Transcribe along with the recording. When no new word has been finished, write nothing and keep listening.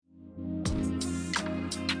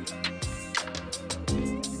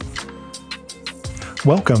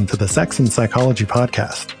Welcome to the Sex and Psychology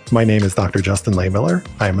Podcast. My name is Dr. Justin Lehmiller.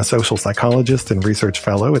 I am a social psychologist and research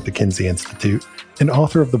fellow at the Kinsey Institute and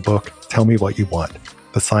author of the book, Tell Me What You Want,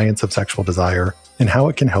 The Science of Sexual Desire and How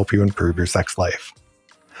It Can Help You Improve Your Sex Life.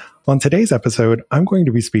 On today's episode, I'm going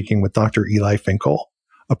to be speaking with Dr. Eli Finkel,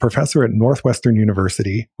 a professor at Northwestern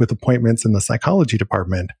University with appointments in the psychology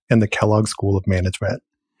department and the Kellogg School of Management.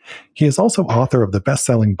 He is also author of the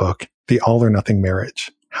best-selling book, The All or Nothing Marriage,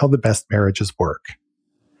 How the Best Marriages Work.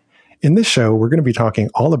 In this show, we're going to be talking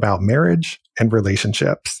all about marriage and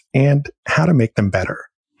relationships and how to make them better.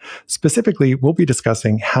 Specifically, we'll be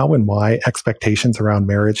discussing how and why expectations around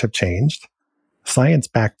marriage have changed,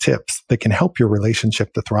 science-backed tips that can help your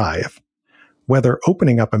relationship to thrive, whether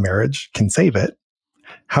opening up a marriage can save it,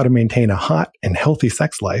 how to maintain a hot and healthy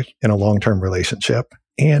sex life in a long-term relationship,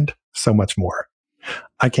 and so much more.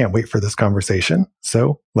 I can't wait for this conversation,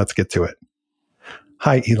 so let's get to it.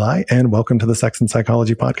 Hi, Eli, and welcome to the Sex and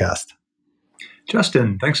Psychology Podcast.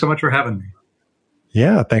 Justin, thanks so much for having me.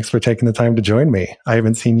 Yeah, thanks for taking the time to join me. I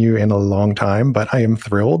haven't seen you in a long time, but I am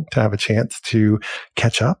thrilled to have a chance to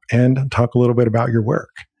catch up and talk a little bit about your work.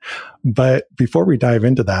 But before we dive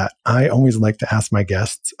into that, I always like to ask my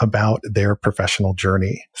guests about their professional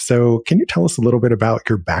journey. So can you tell us a little bit about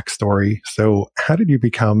your backstory? So how did you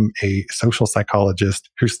become a social psychologist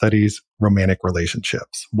who studies romantic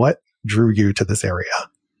relationships? What drew you to this area?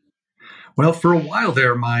 Well, for a while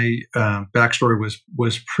there, my backstory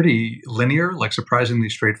was pretty linear, like surprisingly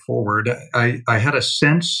straightforward. I had a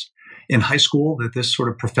sense in high school that this sort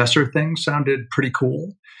of professor thing sounded pretty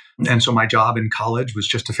cool. And so my job in college was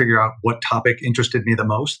just to figure out what topic interested me the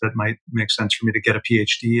most that might make sense for me to get a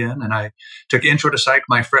PhD in. And I took Intro to Psych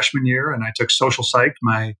my freshman year, and I took Social Psych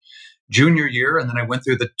my junior year. And then I went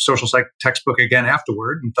through the social psych textbook again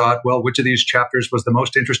afterward and thought, well, which of these chapters was the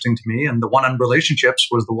most interesting to me? And the one on relationships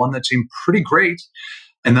was the one that seemed pretty great.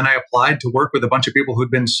 And then I applied to work with a bunch of people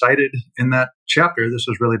who'd been cited in that chapter. This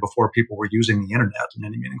was really before people were using the internet in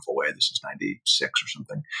any meaningful way. This is 96 or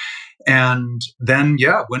something. And then,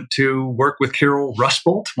 went to work with Carol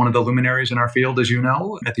Rusbolt, one of the luminaries in our field, as you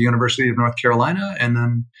know, at the University of North Carolina. And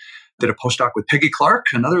then did a postdoc with Peggy Clark,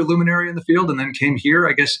 another luminary in the field, and then came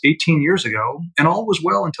here, 18 years ago. And all was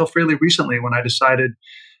well until fairly recently when I decided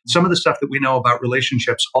some of the stuff that we know about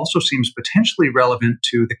relationships also seems potentially relevant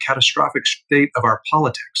to the catastrophic state of our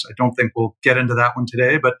politics. I don't think we'll get into that one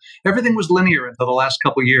today, but everything was linear until the last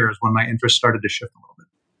couple of years when my interest started to shift a little bit.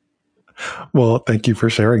 Well, thank you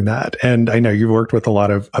for sharing that. And I know you've worked with a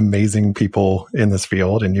lot of amazing people in this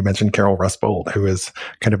field. And you mentioned Carol Rusbolt, who is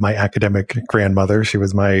kind of my academic grandmother. She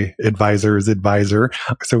was my advisor's advisor.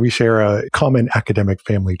 So we share a common academic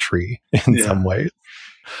family tree in some ways.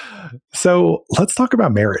 So let's talk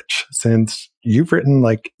about marriage, since you've written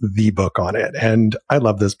like the book on it. And I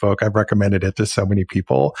love this book. I've recommended it to so many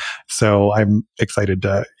people. So I'm excited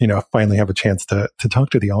to, finally have a chance to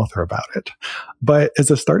talk to the author about it. But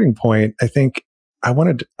as a starting point, I think I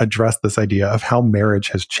wanted to address this idea of how marriage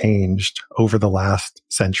has changed over the last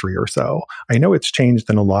century or so. I know it's changed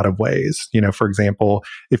in a lot of ways. For example,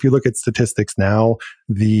 if you look at statistics now,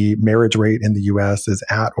 the marriage rate in the US is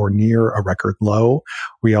at or near a record low.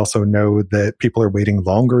 We also know that people are waiting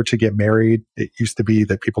longer to get married. It used to be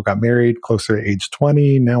that people got married closer to age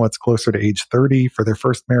 20. Now it's closer to age 30 for their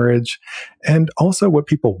first marriage. And also what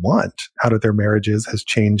people want out of their marriages has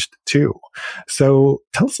changed too. So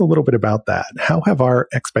tell us a little bit about that. How have our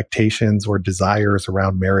expectations or desires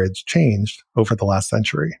around marriage changed over the last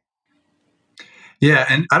century? Yeah,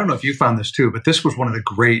 and I don't know if you found this too, but this was one of the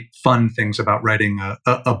great fun things about writing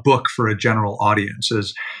a book for a general audience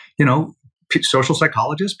is, social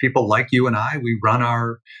psychologists, people like you and I, we run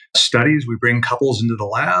our studies, we bring couples into the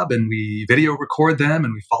lab and we video record them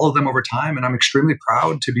and we follow them over time. And I'm extremely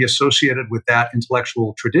proud to be associated with that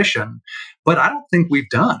intellectual tradition. But I don't think we've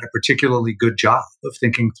done a particularly good job of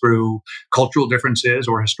thinking through cultural differences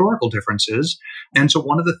or historical differences. And so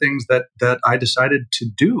one of the things that I decided to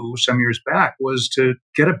do some years back was to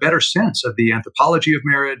get a better sense of the anthropology of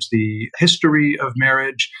marriage, the history of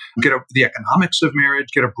marriage, the economics of marriage,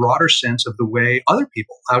 get a broader sense of the way other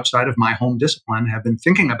people outside of my home discipline have been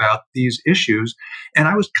thinking about these issues. And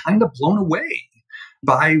I was kind of blown away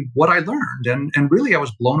by what I learned. And really, I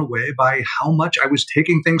was blown away by how much I was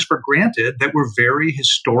taking things for granted that were very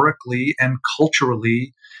historically and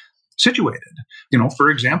culturally situated. For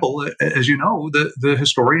example, as you know, the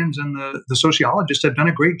historians and the sociologists have done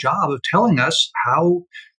a great job of telling us how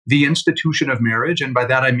the institution of marriage, and by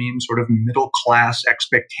that I mean sort of middle class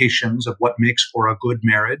expectations of what makes for a good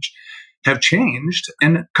marriage, have changed.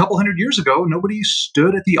 And a couple hundred years ago, nobody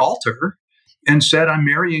stood at the altar and said, I'm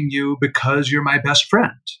marrying you because you're my best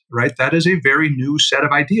friend, right? That is a very new set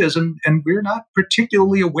of ideas. And we're not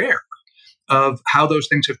particularly aware of how those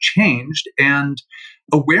things have changed. And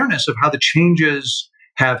awareness of how the changes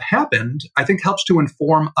have happened, I think, helps to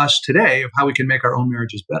inform us today of how we can make our own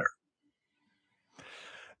marriages better.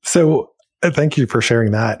 So thank you for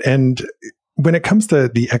sharing that. And when it comes to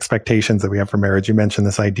the expectations that we have for marriage, you mentioned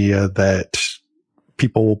this idea that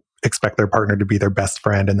people expect their partner to be their best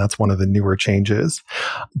friend, and that's one of the newer changes.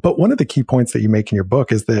 But one of the key points that you make in your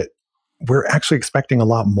book is that we're actually expecting a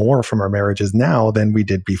lot more from our marriages now than we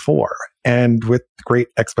did before. And with great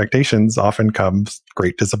expectations often comes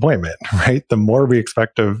great disappointment, right? The more we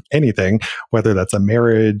expect of anything, whether that's a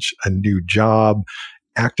marriage, a new job,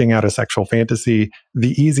 acting out a sexual fantasy,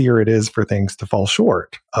 the easier it is for things to fall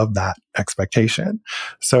short of that expectation.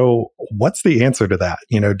 So what's the answer to that?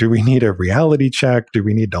 Do we need a reality check? Do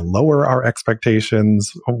we need to lower our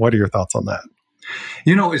expectations? What are your thoughts on that?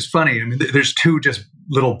 It's funny. I mean, there's two just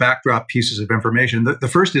little backdrop pieces of information. The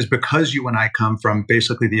first is because you and I come from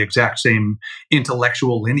basically the exact same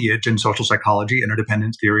intellectual lineage in social psychology,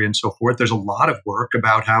 interdependence theory, and so forth. There's a lot of work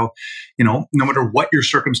about how, no matter what your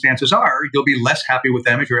circumstances are, you'll be less happy with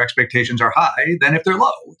them if your expectations are high than if they're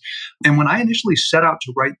low. And when I initially set out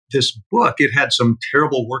to write this book, it had some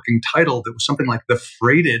terrible working title that was something like The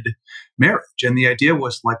Freighted Marriage. And the idea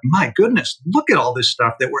was like, my goodness, look at all this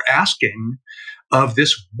stuff that we're asking of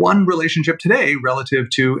this one relationship today relative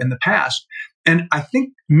to in the past. And I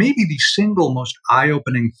think maybe the single most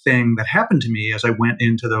eye-opening thing that happened to me as I went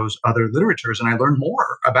into those other literatures and I learned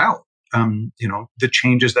more about, the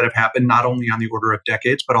changes that have happened, not only on the order of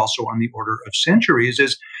decades, but also on the order of centuries,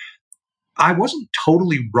 is I wasn't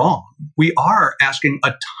totally wrong. We are asking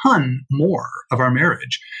a ton more of our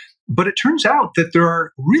marriage. But it turns out that there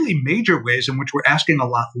are really major ways in which we're asking a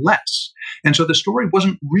lot less. And so the story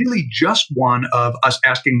wasn't really just one of us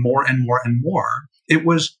asking more and more and more. It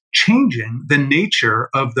was changing the nature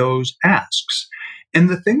of those asks. And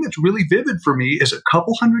the thing that's really vivid for me is a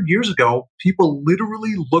couple hundred years ago, people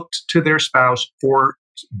literally looked to their spouse for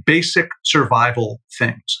basic survival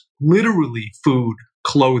things, literally food,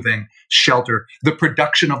 clothing, shelter, the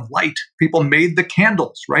production of light. People made the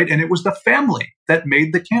candles, right? And it was the family that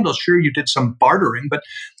made the candles. Sure, you did some bartering, but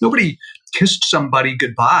nobody kissed somebody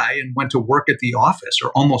goodbye and went to work at the office,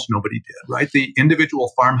 or almost nobody did, right? The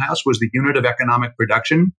individual farmhouse was the unit of economic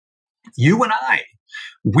production. You and I,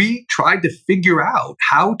 we tried to figure out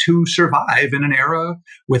how to survive in an era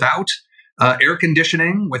without air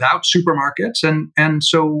conditioning, without supermarkets. And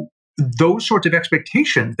so those sorts of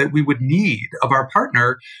expectations that we would need of our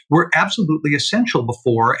partner were absolutely essential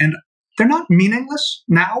before. And they're not meaningless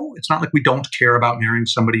now. It's not like we don't care about marrying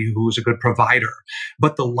somebody who's a good provider.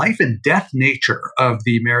 But the life and death nature of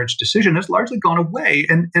the marriage decision has largely gone away.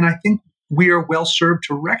 And I think we are well served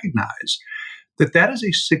to recognize that that is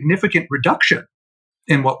a significant reduction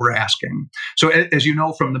in what we're asking. So as you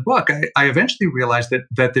know from the book, I eventually realized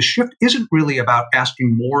that the shift isn't really about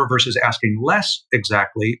asking more versus asking less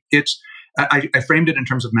exactly. I framed it in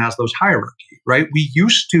terms of Maslow's hierarchy, right? We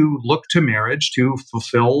used to look to marriage to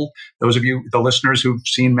fulfill, those of you, the listeners who've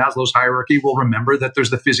seen Maslow's hierarchy will remember that there's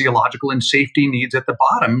the physiological and safety needs at the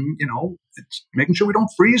bottom. It's making sure we don't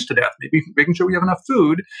freeze to death, maybe making sure we have enough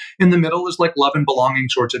food. In the middle is like love and belonging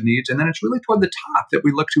sorts of needs. And then it's really toward the top that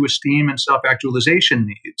we look to esteem and self-actualization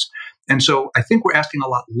needs. And so I think we're asking a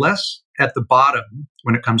lot less at the bottom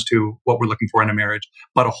when it comes to what we're looking for in a marriage,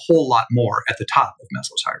 but a whole lot more at the top of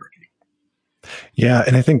Maslow's hierarchy. Yeah.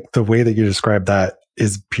 And I think the way that you describe that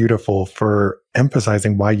is beautiful for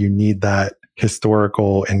emphasizing why you need that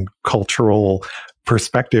historical and cultural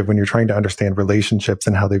perspective when you're trying to understand relationships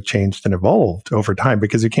and how they've changed and evolved over time,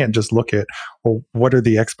 because you can't just look at, well, what are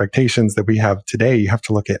the expectations that we have today? You have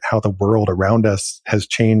to look at how the world around us has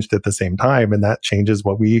changed at the same time. And that changes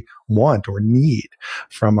what we want or need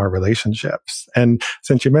from our relationships. And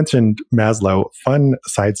since you mentioned Maslow, fun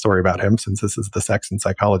side story about him, since this is the Sex and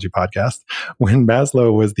Psychology podcast, when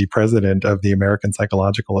Maslow was the president of the American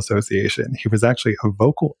Psychological Association, he was actually a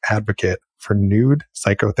vocal advocate for nude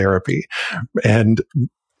psychotherapy. And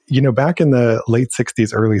back in the late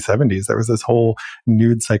 60s, early 70s, there was this whole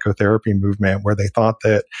nude psychotherapy movement where they thought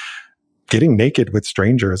that getting naked with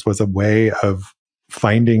strangers was a way of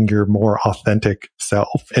finding your more authentic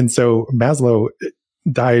self. And so Maslow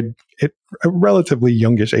died at a relatively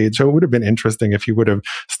youngish age. So it would have been interesting if he would have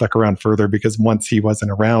stuck around further, because once he wasn't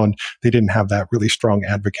around, they didn't have that really strong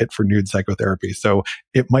advocate for nude psychotherapy. So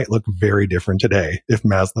it might look very different today if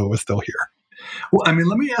Maslow was still here. Well, I mean,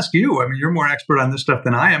 let me ask you. I mean, you're more expert on this stuff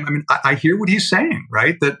than I am. I mean, I hear what he's saying,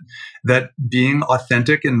 right? That being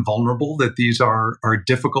authentic and vulnerable, that these are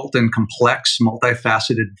difficult and complex,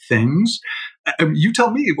 multifaceted things. You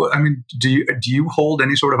tell me. I mean, do you hold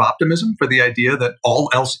any sort of optimism for the idea that all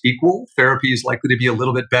else equal, therapy is likely to be a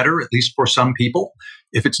little bit better, at least for some people,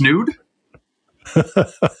 if it's nude?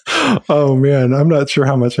 Oh man, I'm not sure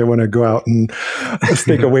how much I want to go out and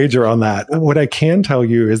stake a wager on that. What I can tell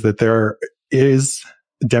you is that there is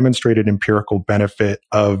demonstrated empirical benefit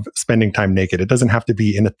of spending time naked. It doesn't have to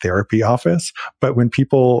be in a therapy office, but when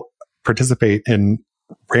people participate in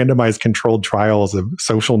randomized controlled trials of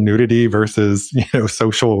social nudity versus,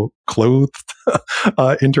 social clothed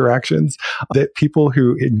interactions, that people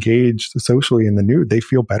who engage socially in the nude, they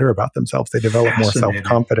feel better about themselves. They develop more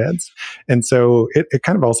self-confidence. And so it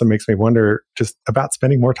kind of also makes me wonder just about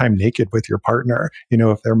spending more time naked with your partner,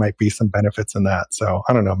 if there might be some benefits in that. So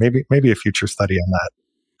I don't know, maybe a future study on that.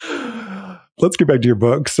 Let's get back to your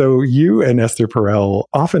book. So you and Esther Perel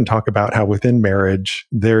often talk about how within marriage,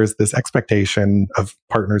 there's this expectation of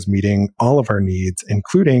partners meeting all of our needs,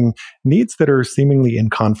 including needs that are seemingly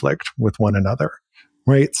in conflict with one another.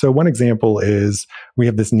 Right. So one example is we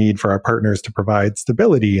have this need for our partners to provide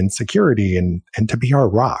stability and security and to be our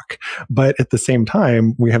rock. But at the same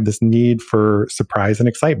time, we have this need for surprise and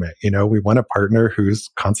excitement. We want a partner who's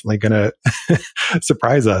constantly going to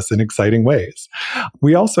surprise us in exciting ways.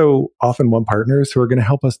 We also often want partners who are going to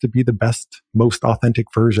help us to be the best, most authentic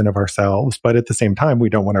version of ourselves. But at the same time, we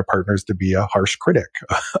don't want our partners to be a harsh critic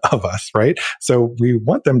of us. Right. So we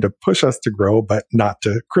want them to push us to grow, but not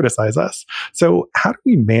to criticize us. So how do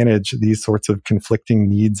we manage these sorts of conflicting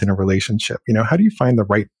needs in a relationship? How do you find the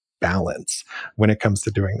right balance when it comes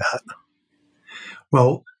to doing that?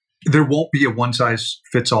 Well, there won't be a one size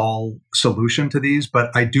fits all solution to these, but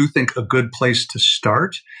I do think a good place to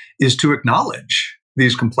start is to acknowledge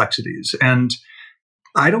these complexities. And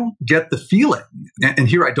I don't get the feeling, and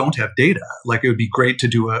here I don't have data, like it would be great to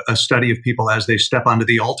do a study of people as they step onto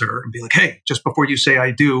the altar and be like, hey, just before you say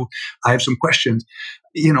I do, I have some questions.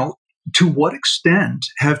 To what extent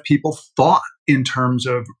have people thought in terms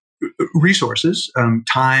of resources,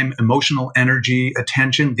 time, emotional energy,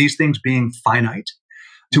 attention, these things being finite?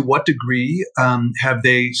 To what degree have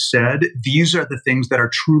they said, these are the things that are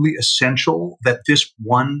truly essential that this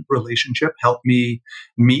one relationship helped me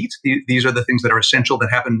meet? These are the things that are essential that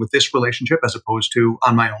happen with this relationship as opposed to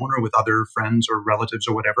on my own or with other friends or relatives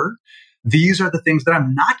or whatever. These are the things that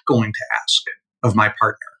I'm not going to ask of my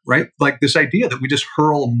partner, right? Like this idea that we just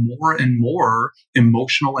hurl more and more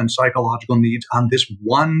emotional and psychological needs on this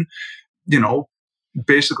one,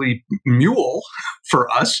 basically mule for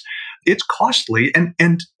us. It's costly. And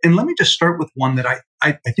let me just start with one that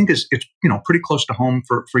I think it's pretty close to home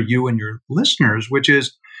for you and your listeners, which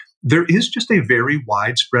is there is just a very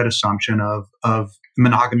widespread assumption of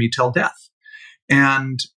monogamy till death.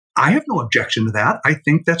 And I have no objection to that. I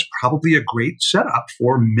think that's probably a great setup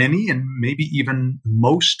for many and maybe even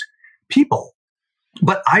most people.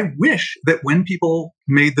 But I wish that when people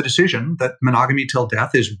made the decision that monogamy till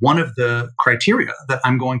death is one of the criteria that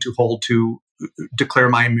I'm going to hold to declare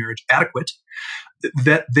my marriage adequate,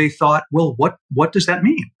 that they thought, well, what does that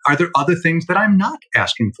mean? Are there other things that I'm not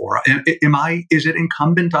asking for? Is it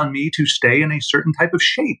incumbent on me to stay in a certain type of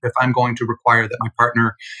shape if I'm going to require that my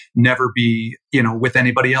partner never be, with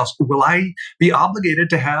anybody else? Will I be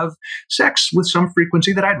obligated to have sex with some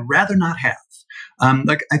frequency that I'd rather not have?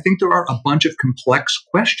 I think there are a bunch of complex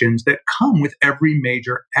questions that come with every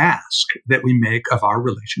major ask that we make of our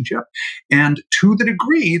relationship. And to the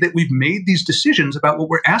degree that we've made these decisions about what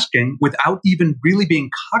we're asking without even really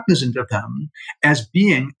being cognizant of them as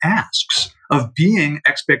being asks, of being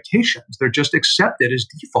expectations, they're just accepted as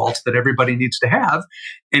defaults that everybody needs to have.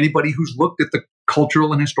 Anybody who's looked at the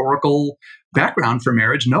cultural and historical background for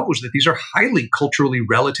marriage knows that these are highly culturally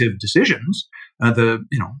relative decisions. There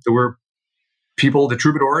were people, the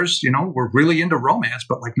troubadours, were really into romance,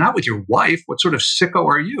 but like not with your wife. What sort of sicko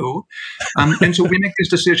are you? And so we make these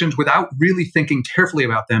decisions without really thinking carefully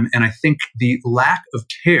about them. And I think the lack of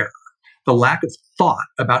care, the lack of thought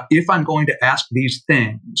about if I'm going to ask these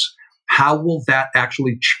things, how will that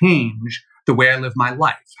actually change the way I live my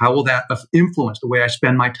life? How will that influence the way I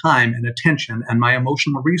spend my time and attention and my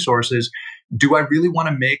emotional resources? Do I really want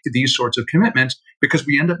to make these sorts of commitments? Because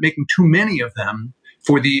we end up making too many of them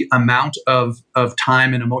for the amount of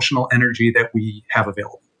time and emotional energy that we have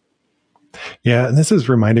available. Yeah, and this is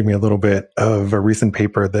reminding me a little bit of a recent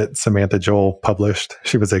paper that Samantha Joel published.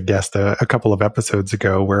 She was a guest a couple of episodes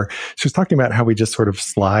ago where she was talking about how we just sort of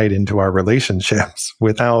slide into our relationships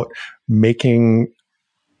without making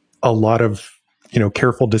a lot of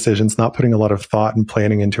careful decisions, not putting a lot of thought and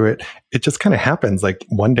planning into it. It just kind of happens. Like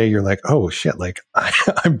one day you're like, oh shit, like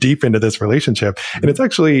I'm deep into this relationship. And it's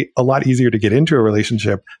actually a lot easier to get into a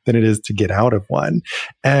relationship than it is to get out of one.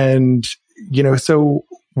 And, so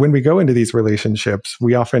when we go into these relationships,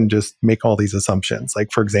 we often just make all these assumptions.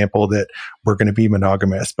 Like, for example, that we're going to be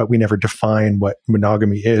monogamous, but we never define what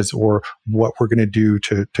monogamy is or what we're going to do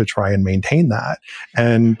to try and maintain that.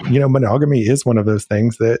 And, monogamy is one of those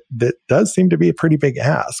things that does seem to be a pretty big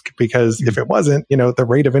ask, because if it wasn't, the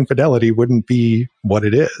rate of infidelity wouldn't be what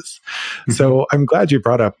it is. Mm-hmm. So I'm glad you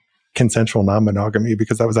brought up consensual non-monogamy,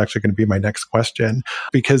 because that was actually going to be my next question,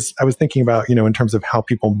 because I was thinking about, in terms of how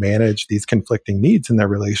people manage these conflicting needs in their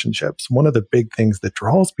relationships. One of the big things that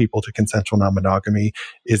draws people to consensual non-monogamy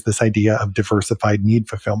is this idea of diversified need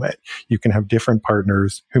fulfillment. You can have different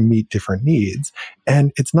partners who meet different needs,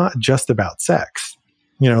 and it's not just about sex.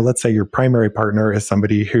 Let's say your primary partner is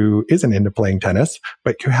somebody who isn't into playing tennis,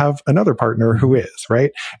 but you have another partner who is,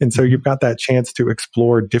 right? And so you've got that chance to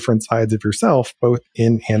explore different sides of yourself, both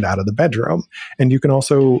in and out of the bedroom. And you can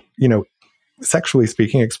also, sexually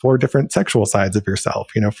speaking, explore different sexual sides of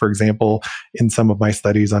yourself. For example, in some of my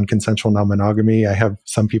studies on consensual non-monogamy, I have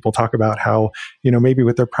some people talk about how, maybe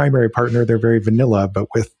with their primary partner, they're very vanilla, but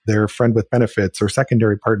with their friend with benefits or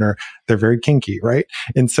secondary partner, they're very kinky, right?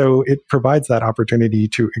 And so it provides that opportunity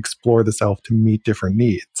to explore the self to meet different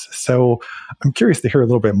needs. So I'm curious to hear a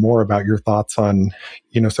little bit more about your thoughts on,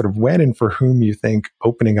 sort of when and for whom you think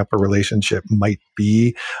opening up a relationship might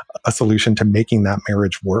be a solution to making that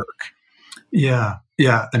marriage work. Yeah.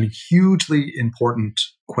 I mean, hugely important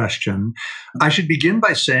question. I should begin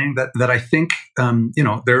by saying that I think,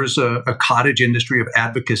 there's a cottage industry of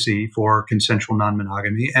advocacy for consensual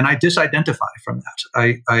non-monogamy, and I disidentify from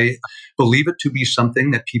that. I believe it to be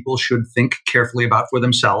something that people should think carefully about for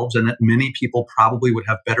themselves, and that many people probably would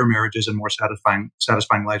have better marriages and more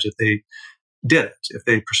satisfying lives if they did it, if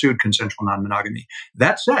they pursued consensual non-monogamy.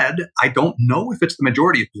 That said, I don't know if it's the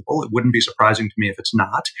majority of people. It wouldn't be surprising to me if it's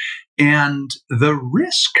not. And the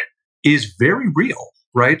risk is very real,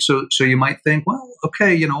 right? So you might think, well,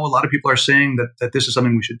 okay, a lot of people are saying that this is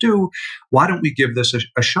something we should do. Why don't we give this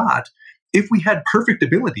a shot? If we had perfect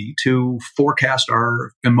ability to forecast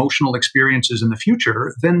our emotional experiences in the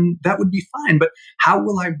future, then that would be fine. But how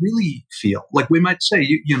will I really feel? Like we might say,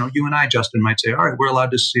 you and I, Justin, might say, all right, we're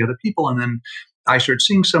allowed to see other people. And then I started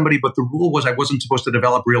seeing somebody, but the rule was I wasn't supposed to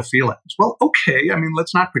develop real feelings. Well, okay. I mean,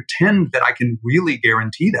 let's not pretend that I can really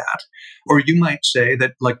guarantee that. Or you might say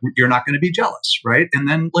that, like, you're not going to be jealous, right? And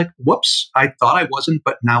then, like, whoops, I thought I wasn't,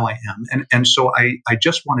 but now I am. And so I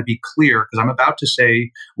just want to be clear, because I'm about to say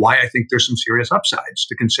why I think there's some serious upsides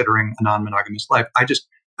to considering a non-monogamous life.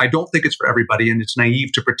 I don't think it's for everybody, and it's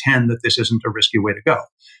naive to pretend that this isn't a risky way to go.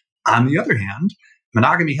 On the other hand,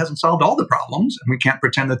 monogamy hasn't solved all the problems, and we can't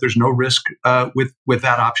pretend that there's no risk with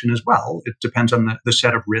that option as well. It depends on the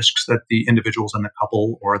set of risks that the individuals in the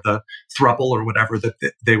couple or the throuple or whatever that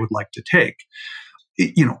they would like to take.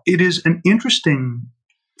 It is an interesting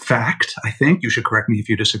fact, I think, you should correct me if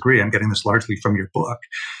you disagree, I'm getting this largely from your book,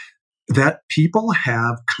 that people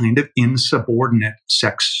have kind of insubordinate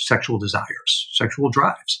sexual desires, sexual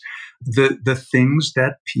drives. The things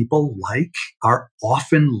that people like are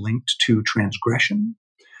often linked to transgression,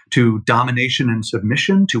 to domination and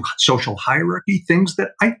submission, to social hierarchy, things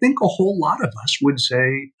that I think a whole lot of us would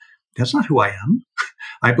say, that's not who I am.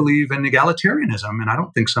 I believe in egalitarianism, and I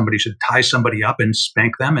don't think somebody should tie somebody up and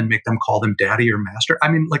spank them and make them call them daddy or master. I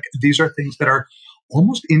mean, like, these are things that are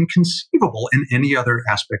almost inconceivable in any other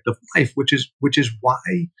aspect of life, which is why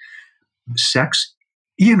sex,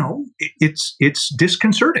 it's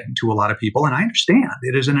disconcerting to a lot of people. And I understand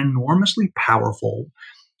it is an enormously powerful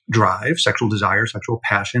drive, sexual desire, sexual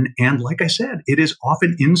passion. And like I said, it is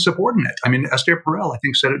often insubordinate. I mean, Esther Perel, I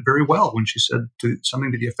think, said it very well when she said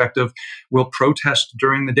something to the effect of, we'll protest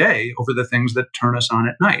during the day over the things that turn us on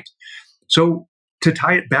at night. So to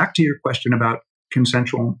tie it back to your question about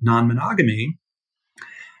consensual non-monogamy,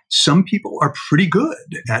 some people are pretty good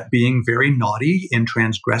at being very naughty in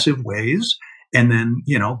transgressive ways, and then,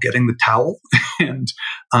 getting the towel and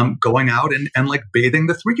going out and like bathing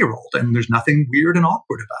the 3-year-old. And there's nothing weird and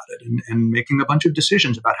awkward about it, and making a bunch of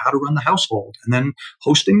decisions about how to run the household, and then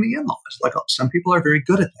hosting the in-laws. Like, some people are very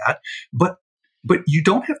good at that, but you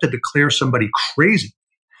don't have to declare somebody crazy.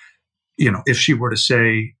 If she were to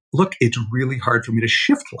say, look, it's really hard for me to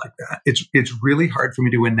shift like that. It's really hard for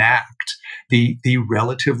me to enact the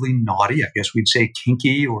relatively naughty, I guess we'd say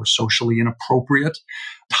kinky or socially inappropriate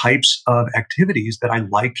types of activities that I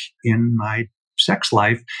like in my sex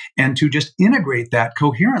life, and to just integrate that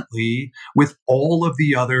coherently with all of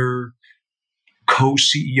the other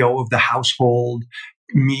co-CEO of the household,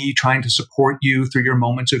 me trying to support you through your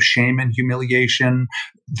moments of shame and humiliation,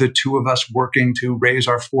 the two of us working to raise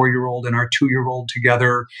our 4-year-old and our 2-year-old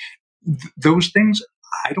together. Those things,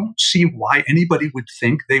 I don't see why anybody would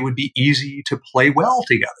think they would be easy to play well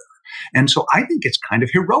together. And so I think it's kind of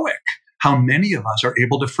heroic how many of us are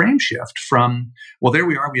able to frame shift from, well, there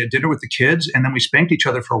we are, we had dinner with the kids, and then we spanked each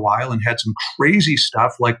other for a while and had some crazy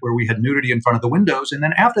stuff like where we had nudity in front of the windows. And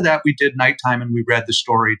then after that, we did nighttime and we read the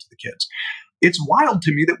story to the kids. It's wild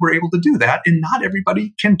to me that we're able to do that, and not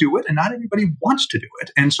everybody can do it, and not everybody wants to do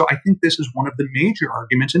it. And so I think this is one of the major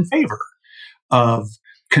arguments in favor of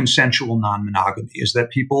consensual non-monogamy, is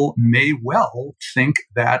that people may well think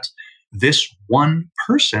that this one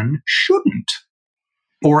person shouldn't,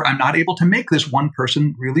 or I'm not able to make this one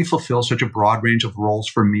person really fulfill such a broad range of roles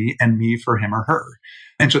for me and me for him or her.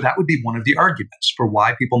 And so that would be one of the arguments for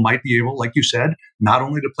why people might be able, like you said, not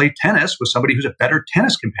only to play tennis with somebody who's a better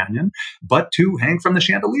tennis companion, but to hang from the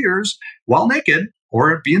chandeliers while naked,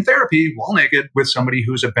 or be in therapy while naked with somebody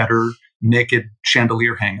who's a better naked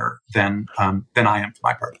chandelier hanger than I am for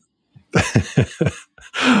my part.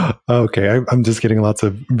 Okay, I'm just getting lots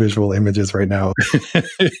of visual images right now.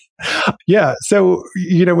 Yeah, so,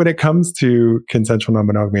 when it comes to consensual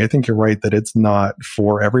non-monogamy, I think you're right that it's not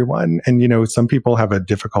for everyone. And, some people have a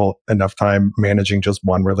difficult enough time managing just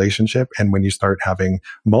one relationship. And when you start having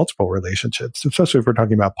multiple relationships, especially if we're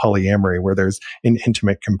talking about polyamory, where there's an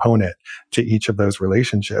intimate component to each of those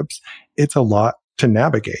relationships, it's a lot to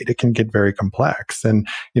navigate. It can get very complex. And,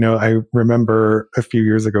 I remember a few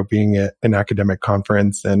years ago being at an academic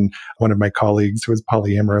conference, and one of my colleagues who was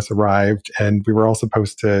polyamorous arrived, and we were all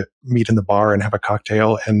supposed to meet in the bar and have a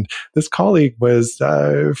cocktail. And this colleague was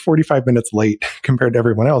 45 minutes late compared to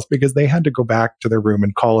everyone else, because they had to go back to their room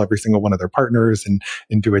and call every single one of their partners and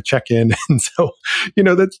do a check-in. And so,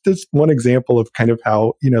 that's just one example of kind of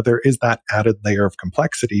how, there is that added layer of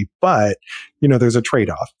complexity, but there's a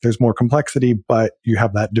trade-off. There's more complexity, but you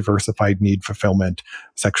have that diversified need fulfillment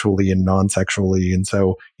sexually and non-sexually. And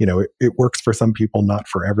so, it works for some people, not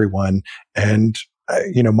for everyone. And,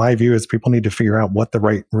 my view is people need to figure out what the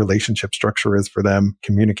right relationship structure is for them,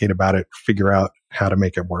 communicate about it, figure out how to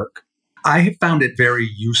make it work. I have found it very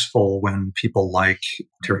useful when people like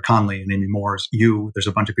Terry Conley and Amy Moore's there's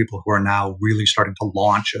a bunch of people who are now really starting to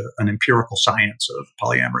launch an empirical science of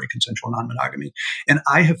polyamory, consensual non-monogamy. And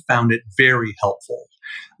I have found it very helpful.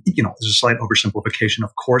 There's a slight oversimplification,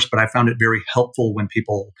 of course, but I found it very helpful when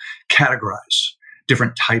people categorize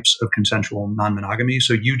different types of consensual non-monogamy.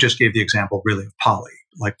 So you just gave the example really of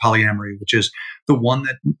polyamory, which is the one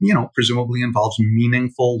that, presumably involves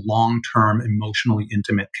meaningful, long-term, emotionally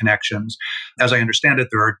intimate connections. As I understand it,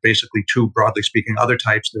 there are basically two, broadly speaking, other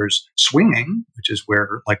types. There's swinging, which is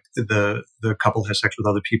where the couple has sex with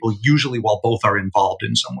other people, usually while both are involved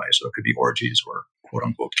in some way. So it could be orgies or quote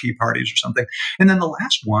unquote tea parties or something. And then the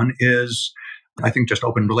last one is, I think, just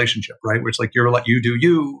open relationship, right? Where it's like, you do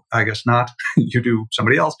you, I guess not, you do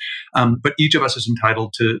somebody else. But each of us is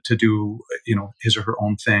entitled to do, his or her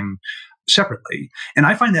own thing separately. And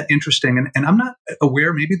I find that interesting. And I'm not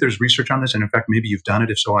aware, maybe there's research on this. And in fact, maybe you've done it.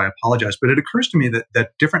 If so, I apologize. But it occurs to me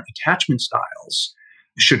that different attachment styles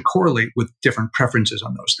should correlate with different preferences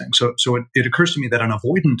on those things. So it occurs to me that an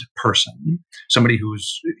avoidant person, somebody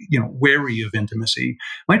who's, wary of intimacy,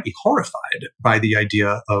 might be horrified by the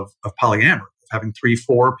idea of polyamory, having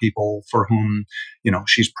 3-4 people for whom,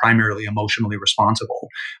 she's primarily emotionally responsible,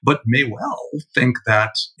 but may well think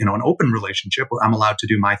that, an open relationship where I'm allowed to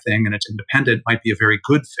do my thing and it's independent might be a very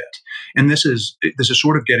good fit. And this is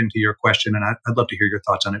sort of getting to your question, and I'd love to hear your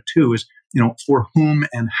thoughts on it too, is, for whom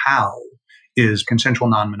and how is consensual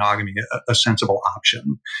non-monogamy a sensible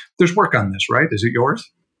option? There's work on this, right? Is it yours?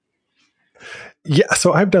 Yeah,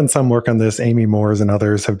 so I've done some work on this. Amy Moore's and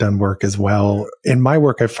others have done work as well. In my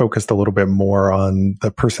work, I've focused a little bit more on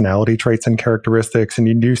the personality traits and characteristics. And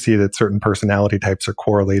you do see that certain personality types are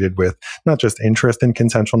correlated with not just interest in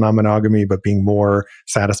consensual non-monogamy, but being more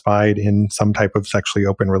satisfied in some type of sexually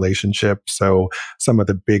open relationship. So some of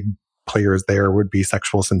the big players there would be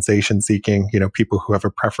sexual sensation seeking, people who have a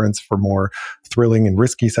preference for more thrilling and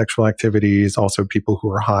risky sexual activities. Also people who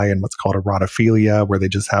are high in what's called erotophilia, where they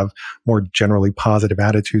just have more generally positive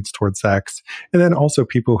attitudes towards sex. And then also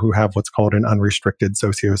people who have what's called an unrestricted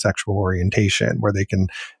sociosexual orientation, where they can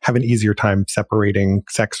have an easier time separating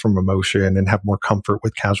sex from emotion and have more comfort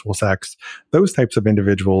with casual sex. Those types of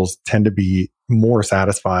individuals tend to be more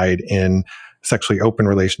satisfied in sexually open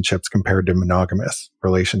relationships compared to monogamous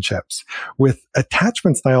relationships. With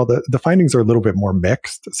attachment style, the findings are a little bit more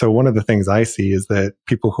mixed. So one of the things I see is that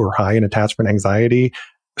people who are high in attachment anxiety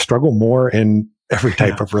struggle more in every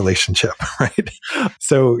type of relationship, right?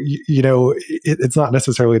 So, it's not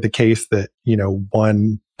necessarily the case that,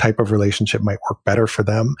 one type of relationship might work better for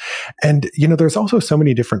them. And, there's also so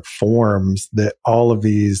many different forms that all of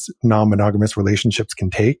these non-monogamous relationships can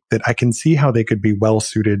take that I can see how they could be well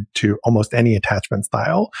suited to almost any attachment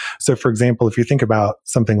style. So, for example, if you think about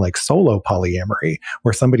something like solo polyamory,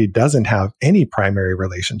 where somebody doesn't have any primary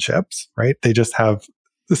relationships, right? They just have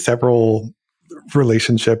several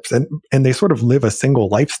relationships and they sort of live a single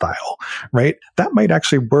lifestyle, right? That might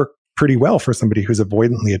actually work pretty well for somebody who's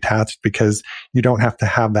avoidantly attached because you don't have to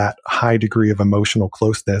have that high degree of emotional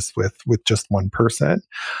closeness with just one person.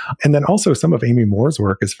 And then also some of Amy Moore's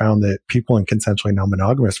work has found that people in consensually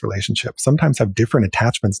non-monogamous relationships sometimes have different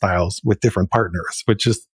attachment styles with different partners, which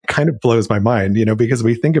just kind of blows my mind, because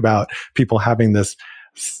we think about people having this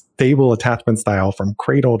stable attachment style from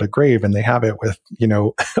cradle to grave, and they have it with,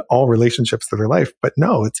 all relationships through their life. But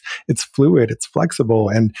no, it's fluid, it's flexible,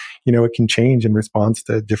 and, it can change in response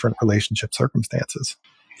to different relationship circumstances.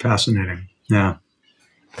 Fascinating. Yeah.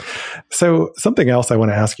 So something else I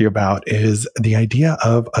want to ask you about is the idea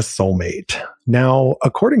of a soulmate. Now,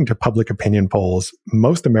 according to public opinion polls,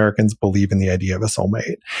 most Americans believe in the idea of a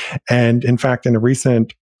soulmate. And in fact, in a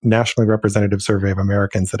recent nationally representative survey of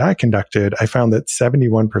Americans that I conducted, I found that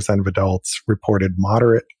 71% of adults reported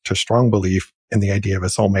moderate to strong belief in the idea of a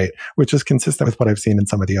soulmate, which is consistent with what I've seen in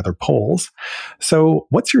some of the other polls. So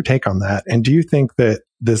what's your take on that? And do you think that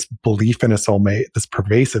this belief in a soulmate, this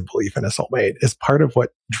pervasive belief in a soulmate, is part of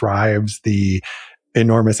what drives the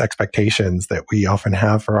enormous expectations that we often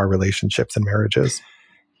have for our relationships and marriages?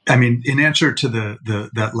 I mean, in answer to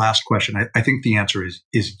that last question, I think the answer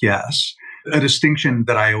is yes. A distinction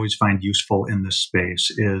that I always find useful in this space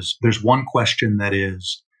is there's one question that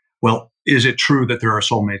is, well, is it true that there are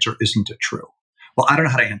soulmates or isn't it true? Well, I don't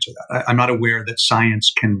know how to answer that. I'm not aware that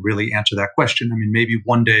science can really answer that question. I mean, maybe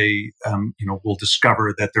one day, we'll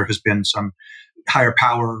discover that there has been some higher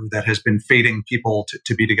power that has been fating people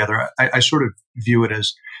to be together. I sort of view it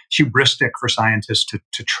as hubristic for scientists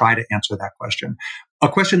to try to answer that question. A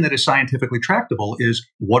question that is scientifically tractable is,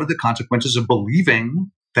 what are the consequences of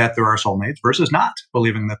believing that there are soulmates versus not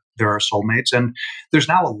believing that there are soulmates? And there's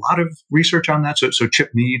now a lot of research on that. So Chip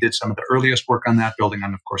Nee did some of the earliest work on that, building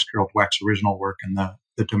on, of course, Carol Dweck's original work in the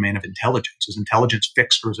domain of intelligence. Is intelligence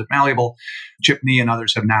fixed or is it malleable? Chip Nee and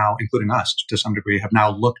others have now, including us to some degree, have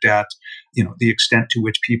now looked at, the extent to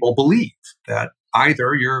which people believe that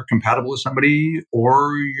either you're compatible with somebody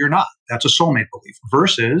or you're not. That's a soulmate belief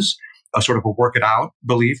versus a sort of a work it out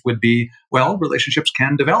belief would be, well, relationships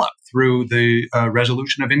can develop through the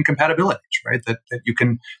resolution of incompatibilities, right? That you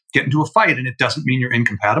can get into a fight and it doesn't mean you're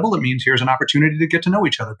incompatible. It means here's an opportunity to get to know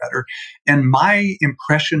each other better. And my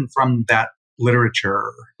impression from that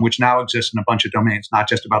literature, which now exists in a bunch of domains, not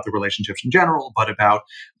just about the relationships in general, but about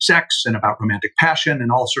sex and about romantic passion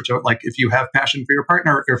and all sorts of, like, if you have passion for your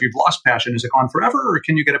partner, or if you've lost passion, is it gone forever or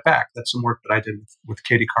can you get it back? That's some work that I did with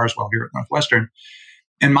Katie Carswell here at Northwestern.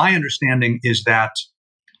 And my understanding is that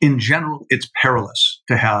in general, it's perilous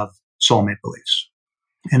to have soulmate beliefs.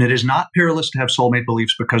 And it is not perilous to have soulmate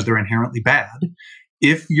beliefs because they're inherently bad.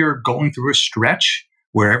 If you're going through a stretch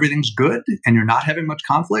where everything's good and you're not having much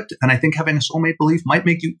conflict, then I think having a soulmate belief might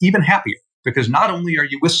make you even happier, because not only are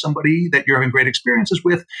you with somebody that you're having great experiences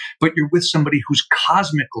with, but you're with somebody who's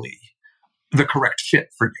cosmically the correct fit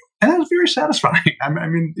for you. And that's very satisfying. I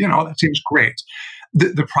mean, that seems great.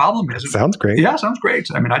 The problem is... Sounds great. Yeah, sounds great.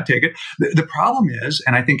 I mean, I'd take it. The problem is,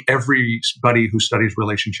 and I think everybody who studies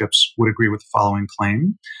relationships would agree with the following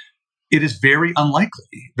claim, it is very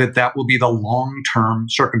unlikely that that will be the long-term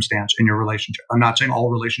circumstance in your relationship. I'm not saying all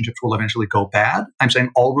relationships will eventually go bad. I'm saying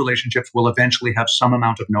all relationships will eventually have some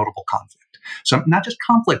amount of notable conflict. So not just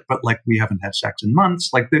conflict, but like, we haven't had sex in months.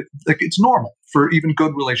 Like it's normal for even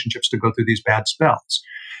good relationships to go through these bad spells.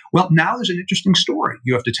 Well, now there's an interesting story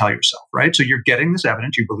you have to tell yourself, right? So you're getting this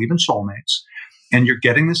evidence, you believe in soulmates, and you're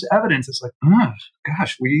getting this evidence. It's like, oh,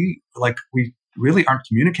 gosh, we really aren't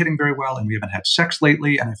communicating very well, and we haven't had sex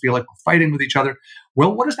lately, and I feel like we're fighting with each other.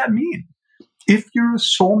 Well, what does that mean? If you're a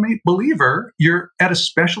soulmate believer, you're at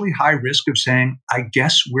especially high risk of saying, I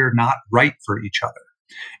guess we're not right for each other.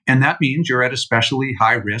 And that means you're at especially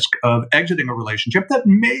high risk of exiting a relationship that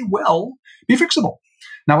may well be fixable.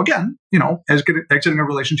 Now, again, exiting a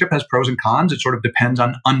relationship has pros and cons. It sort of depends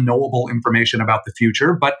on unknowable information about the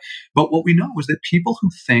future. But what we know is that people who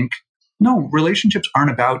think, no, relationships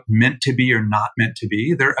aren't about meant to be or not meant to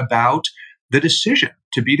be. They're about the decision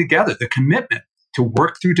to be together, the commitment to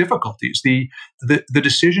work through difficulties, the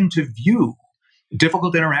decision to view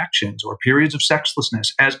difficult interactions or periods of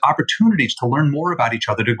sexlessness as opportunities to learn more about each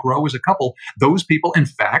other, to grow as a couple, those people, in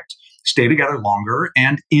fact, stay together longer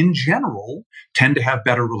and, in general, tend to have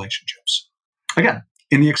better relationships. Again,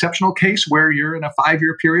 in the exceptional case where you're in a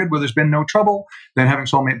 5-year period where there's been no trouble, then having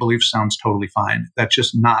soulmate beliefs sounds totally fine. That's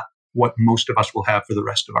just not what most of us will have for the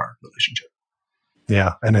rest of our relationship.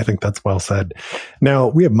 Yeah, and I think that's well said. Now,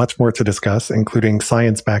 we have much more to discuss, including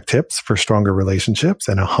science-backed tips for stronger relationships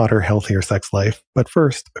and a hotter, healthier sex life. But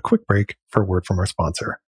first, a quick break for a word from our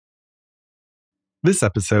sponsor. This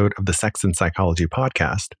episode of the Sex and Psychology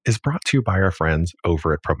podcast is brought to you by our friends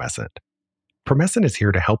over at Promescent. Promescent is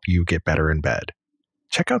here to help you get better in bed.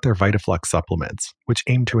 Check out their VitaFlux supplements, which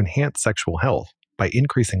aim to enhance sexual health by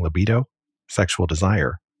increasing libido, sexual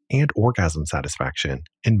desire, and orgasm satisfaction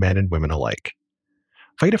in men and women alike.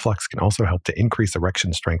 VitaFlux can also help to increase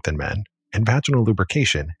erection strength in men and vaginal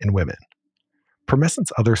lubrication in women.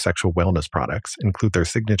 Promescent's other sexual wellness products include their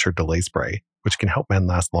signature delay spray, which can help men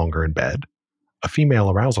last longer in bed, a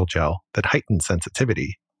female arousal gel that heightens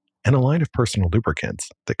sensitivity, and a line of personal lubricants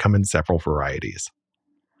that come in several varieties.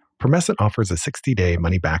 Promescent offers a 60-day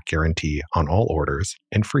money-back guarantee on all orders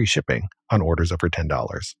and free shipping on orders over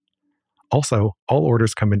 $10. Also, all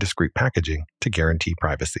orders come in discreet packaging to guarantee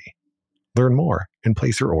privacy. Learn more and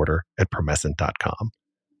place your order at promescent.com.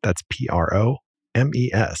 That's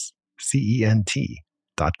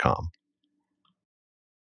PROMESCENT.com.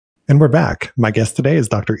 And we're back. My guest today is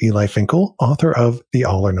Dr. Eli Finkel, author of The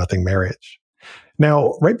All or Nothing Marriage.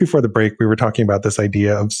 Now, right before the break, we were talking about this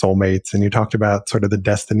idea of soulmates, and you talked about sort of the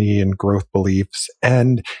destiny and growth beliefs.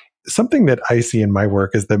 And something that I see in my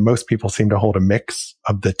work is that most people seem to hold a mix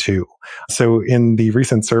of the two. So in the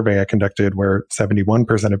recent survey I conducted where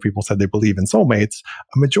 71% of people said they believe in soulmates,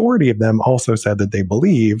 a majority of them also said that they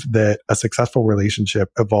believe that a successful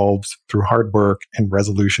relationship evolves through hard work and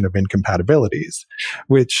resolution of incompatibilities,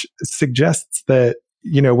 which suggests that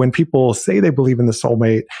when people say they believe in the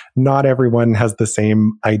soulmate, not everyone has the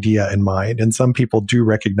same idea in mind. And some people do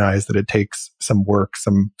recognize that it takes some work,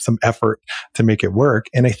 some effort to make it work.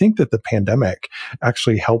 And I think that the pandemic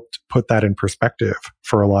actually helped put that in perspective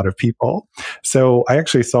for a lot of people. So I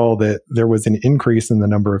actually saw that there was an increase in the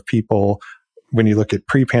number of people when you look at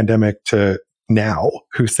pre-pandemic to now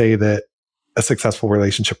who say that a successful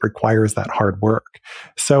relationship requires that hard work.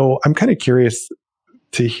 So I'm kind of curious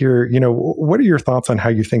to hear, what are your thoughts on how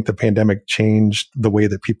you think the pandemic changed the way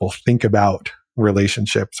that people think about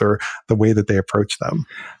relationships or the way that they approach them?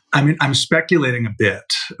 I mean, I'm speculating a bit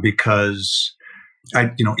because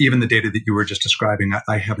even the data that you were just describing,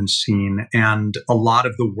 I haven't seen. And a lot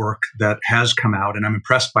of the work that has come out, and I'm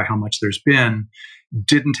impressed by how much there's been,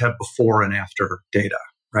 didn't have before and after data,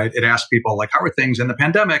 right? It asked people how are things in the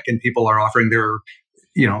pandemic? And people are offering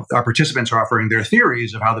our participants are offering their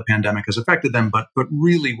theories of how the pandemic has affected them. But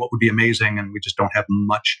really what would be amazing, and we just don't have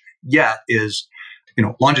much yet, is,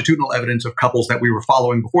 longitudinal evidence of couples that we were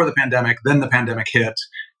following before the pandemic, then the pandemic hit,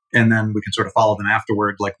 and then we can sort of follow them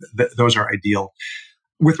afterward. Those are ideal.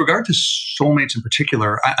 With regard to soulmates in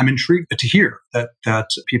particular, I'm intrigued to hear that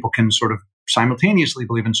people can sort of simultaneously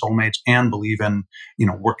believe in soulmates and believe in,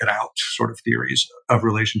 work it out sort of theories of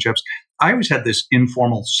relationships. I always had this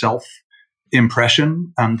informal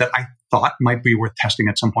impression that I thought might be worth testing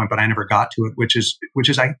at some point, but I never got to it, which is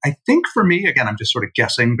I think for me, again, I'm just sort of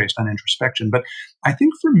guessing based on introspection, but I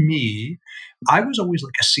think for me, I was always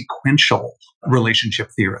like a sequential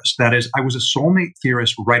relationship theorist. That is, I was a soulmate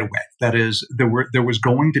theorist right away. That is, there was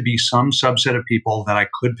going to be some subset of people that I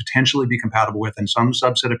could potentially be compatible with and some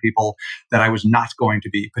subset of people that I was not going to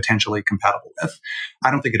be potentially compatible with.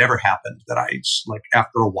 I don't think it ever happened that I,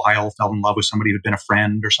 after a while, fell in love with somebody who'd been a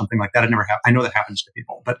friend or something like that. It never happened. I know that happens to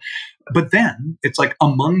people, but then it's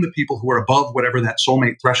among the people who are above whatever that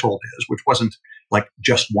soulmate threshold is, which wasn't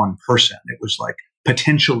just one person. It was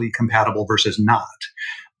potentially compatible versus not.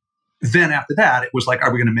 Then after that, it was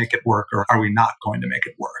are we going to make it work or are we not going to make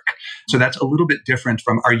it work? So that's a little bit different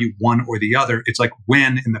from are you one or the other? It's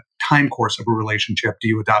when in the time course of a relationship do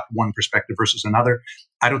you adopt one perspective versus another?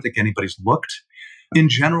 I don't think anybody's looked. In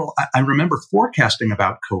general, I remember forecasting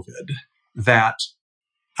about COVID that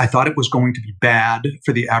I thought it was going to be bad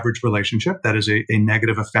for the average relationship. That is a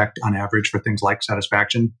negative effect on average for things like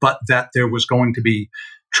satisfaction, but that there was going to be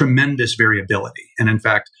tremendous variability. And in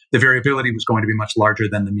fact, the variability was going to be much larger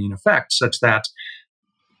than the mean effect, such that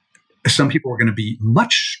some people were going to be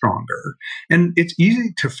much stronger. And it's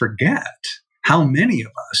easy to forget how many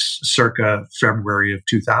of us circa February of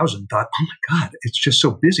 2000 thought, oh my God, it's just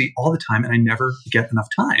so busy all the time and I never get enough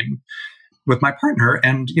time with my partner.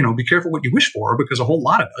 And, be careful what you wish for, because a whole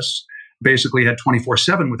lot of us basically had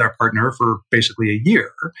 24/7 with our partner for basically a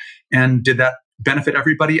year and did that benefit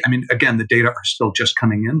everybody. I mean, again, the data are still just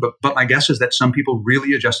coming in, but my guess is that some people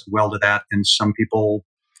really adjusted well to that, and some people,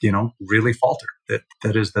 really faltered.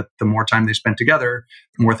 That is that the more time they spent together,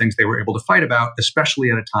 the more things they were able to fight about, especially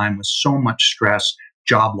at a time with so much stress,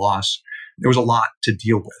 job loss. There was a lot to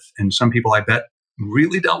deal with, and some people, I bet,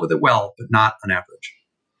 really dealt with it well, but not on average.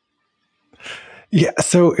 Yeah,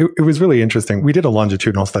 so it was really interesting. We did a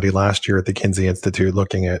longitudinal study last year at the Kinsey Institute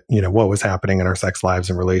looking at, what was happening in our sex lives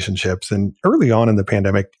and relationships. And early on in the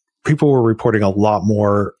pandemic, people were reporting a lot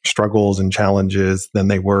more struggles and challenges than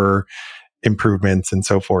they were improvements and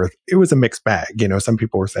so forth. It was a mixed bag. Some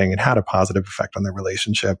people were saying it had a positive effect on their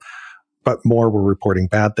relationship, but more were reporting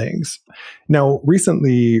bad things. Now,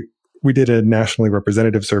 recently, we did a nationally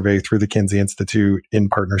representative survey through the Kinsey Institute in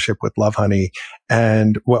partnership with Lovehoney.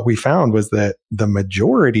 And what we found was that the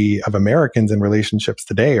majority of Americans in relationships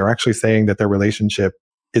today are actually saying that their relationship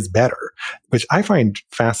is better, which I find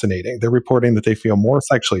fascinating. They're reporting that they feel more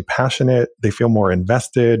sexually passionate, they feel more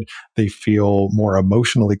invested, they feel more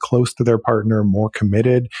emotionally close to their partner, more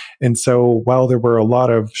committed. And so while there were a lot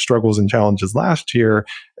of struggles and challenges last year,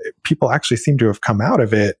 people actually seem to have come out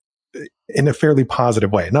of it in a fairly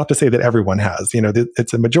positive way. Not to say that everyone has,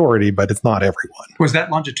 it's a majority, but it's not everyone. Was that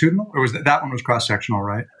longitudinal, or was that one was cross-sectional,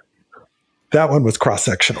 right? That one was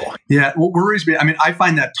cross-sectional. Yeah. What worries me, I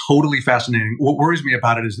find that totally fascinating. What worries me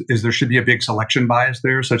about it is there should be a big selection bias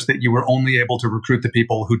there, such that you were only able to recruit the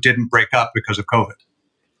people who didn't break up because of COVID.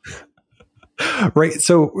 Right.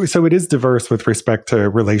 So it is diverse with respect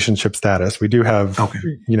to relationship status. We do have,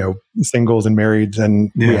 singles and marrieds,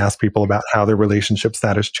 and we ask people about how their relationship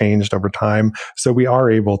status changed over time. So we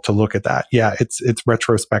are able to look at that. Yeah, it's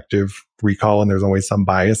retrospective recall, and there's always some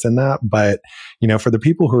bias in that. But, for the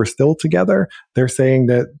people who are still together, they're saying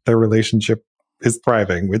that their relationship is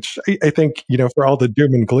thriving, which I think, for all the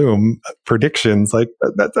doom and gloom predictions, like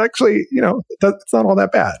that's actually, that's not all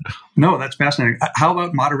that bad. No, that's fascinating. How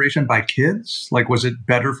about moderation by kids? Like, was it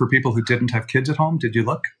better for people who didn't have kids at home? Did you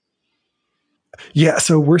look? Yeah,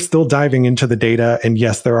 so we're still diving into the data. And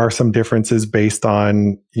yes, there are some differences based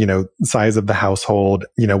on, size of the household,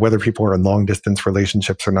 whether people are in long distance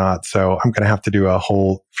relationships or not. So I'm going to have to do a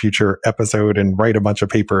whole future episode and write a bunch of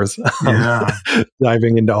papers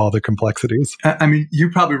diving into all the complexities. You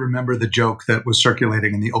probably remember the joke that was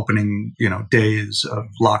circulating in the opening, days of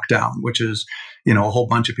lockdown, which is, a whole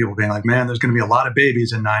bunch of people being like, man, there's going to be a lot of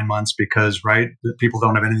babies in 9 months because, right, people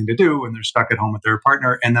don't have anything to do and they're stuck at home with their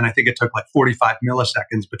partner. And then I think it took like 45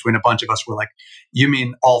 milliseconds between a bunch of us were like, you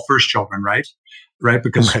mean all first children, right? Right?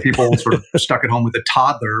 Because people sort of stuck at home with a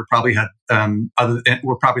toddler probably had,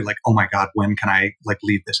 were probably like, oh my God, when can I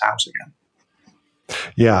leave this house again?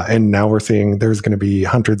 Yeah. And now we're seeing there's going to be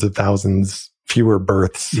hundreds of thousands fewer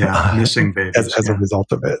births. Missing babies. As a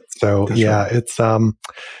result of it. So that's right. It's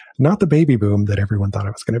not the baby boom that everyone thought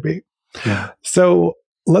it was going to be. Yeah. So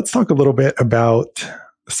let's talk a little bit about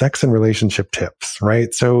sex and relationship tips,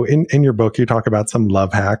 right? So in your book, you talk about some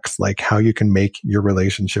love hacks, like how you can make your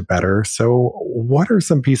relationship better. So what are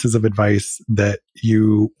some pieces of advice that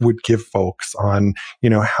you would give folks on,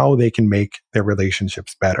 how they can make their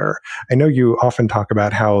relationships better? I know you often talk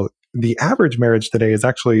about how the average marriage today is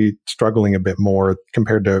actually struggling a bit more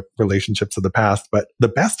compared to relationships of the past, but the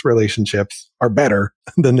best relationships are better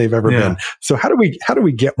than they've ever been. So how do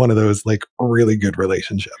we get one of those really good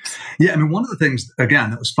relationships? Yeah, one of the things,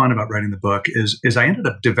 again, that was fun about writing the book is I ended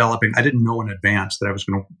up developing, I didn't know in advance that I was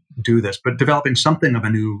going to do this, but developing something of a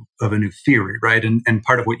new theory, right? And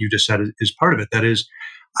part of what you just said is part of it. That is,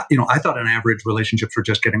 I thought on average relationships were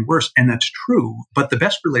just getting worse, and that's true, but the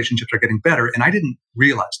best relationships are getting better. And I didn't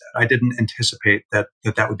realize that. I didn't anticipate that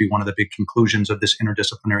would be one of the big conclusions of this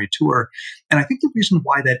interdisciplinary tour. And I think the reason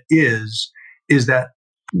why that is that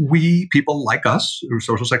we, people like us,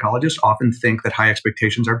 social psychologists, often think that high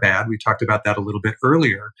expectations are bad. We talked about that a little bit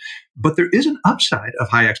earlier, but there is an upside of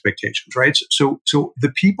high expectations, right? So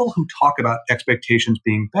the people who talk about expectations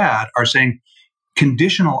being bad are saying,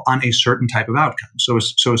 conditional on a certain type of outcome. So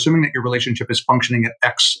assuming that your relationship is functioning at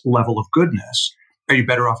X level of goodness, are you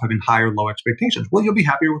better off having higher or low expectations? Well, you'll be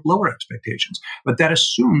happier with lower expectations. But that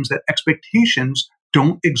assumes that expectations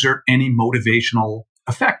don't exert any motivational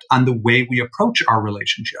effect on the way we approach our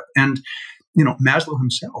relationship. And Maslow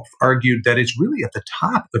himself argued that it's really at the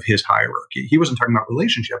top of his hierarchy. He wasn't talking about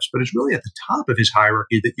relationships, but it's really at the top of his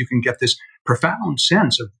hierarchy that you can get this profound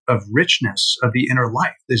sense of richness of the inner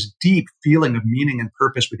life, this deep feeling of meaning and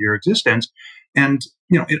purpose with your existence. And,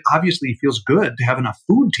 it obviously feels good to have enough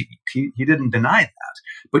food to eat. He didn't deny that.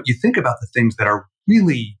 But you think about the things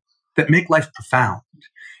that make life profound.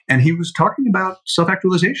 And he was talking about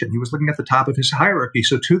self-actualization. He was looking at the top of his hierarchy.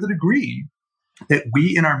 So to the degree that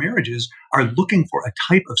we in our marriages are looking for a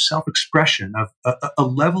type of self-expression, of a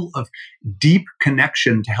level of deep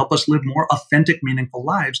connection to help us live more authentic, meaningful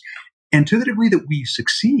lives. And to the degree that we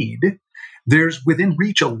succeed, there's within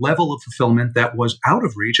reach a level of fulfillment that was out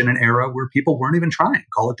of reach in an era where people weren't even trying.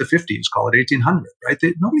 Call it the 50s, call it 1800, right?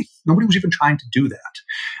 Nobody was even trying to do that.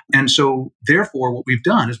 And so, therefore, what we've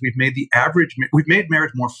done is we've made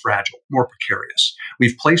marriage more fragile, more precarious.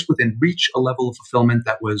 We've placed within reach a level of fulfillment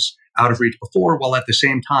that was out of reach before, while at the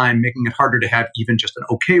same time making it harder to have even just an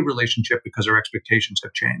okay relationship because our expectations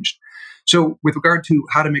have changed. So, with regard to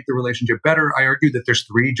how to make the relationship better, I argue that there's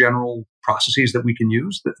three general processes that we can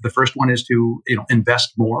use. The first one is to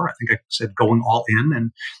invest more. I think I said going all in,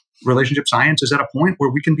 and relationship science is at a point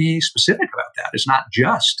where we can be specific about that. It's not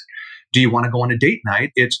just, do you want to go on a date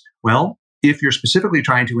night? It's, well, if you're specifically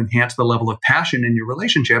trying to enhance the level of passion in your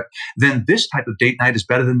relationship, then this type of date night is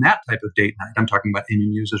better than that type of date night. I'm talking about Amy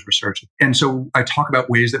Muse's research. And so I talk about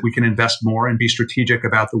ways that we can invest more and be strategic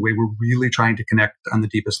about the way we're really trying to connect on the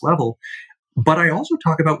deepest level. But I also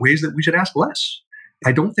talk about ways that we should ask less.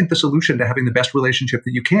 I don't think the solution to having the best relationship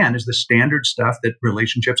that you can is the standard stuff that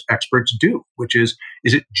relationships experts do, which is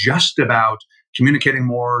it just about communicating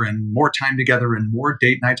more and more time together and more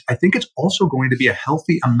date nights? I think it's also going to be a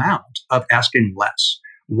healthy amount of asking less.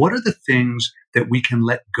 What are the things that we can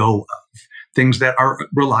let go of? Things that are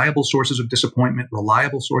reliable sources of disappointment,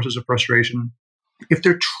 reliable sources of frustration. If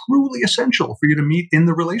they're truly essential for you to meet in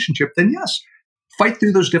the relationship, then yes, fight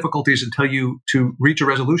through those difficulties until you to reach a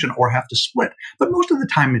resolution or have to split. But most of the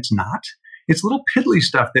time it's not. It's little piddly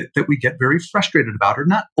stuff that we get very frustrated about, or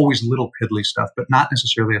not always little piddly stuff, but not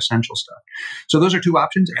necessarily essential stuff. So those are two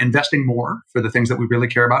options: investing more for the things that we really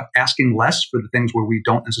care about, asking less for the things where we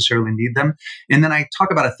don't necessarily need them. And then I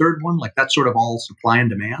talk about a third one, like that's sort of all supply and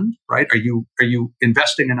demand, right? Are you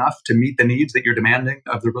investing enough to meet the needs that you're demanding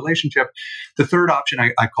of the relationship? The third option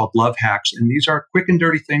I call love hacks. And these are quick and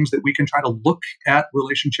dirty things that we can try to look at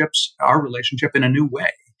our relationship in a new way.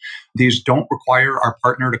 These don't require our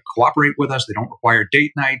partner to cooperate with us. They don't require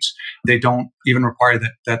date nights. They don't even require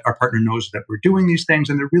that our partner knows that we're doing these things.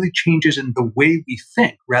 And they're really changes in the way we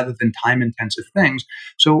think rather than time-intensive things.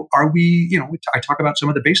 So I talk about some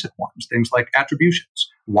of the basic ones, things like attributions.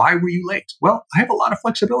 Why were you late? Well, I have a lot of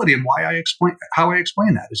flexibility in how I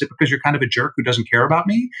explain that. Is it because you're kind of a jerk who doesn't care about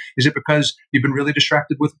me? Is it because you've been really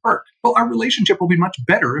distracted with work? Well, our relationship will be much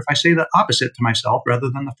better if I say the opposite to myself rather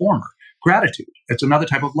than the former. Gratitude. It's another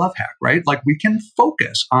type of love hack, right? Like we can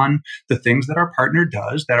focus on the things that our partner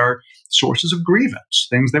does that are sources of grievance,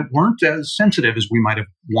 things that weren't as sensitive as we might have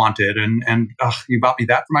wanted. And you bought me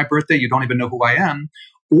that for my birthday. You don't even know who I am.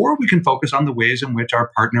 Or we can focus on the ways in which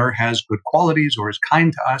our partner has good qualities or is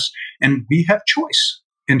kind to us, and we have choice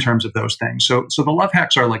in terms of those things. So the love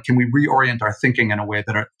hacks are like, can we reorient our thinking in a way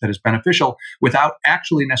that is beneficial without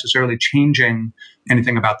actually necessarily changing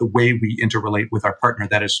anything about the way we interrelate with our partner,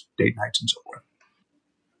 that is date nights and so forth.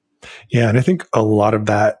 Yeah. And I think a lot of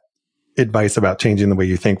that advice about changing the way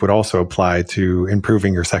you think would also apply to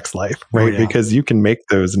improving your sex life, right? Oh, yeah. Because you can make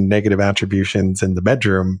those negative attributions in the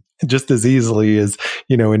bedroom just as easily as,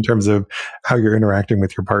 in terms of how you're interacting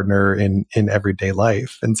with your partner in everyday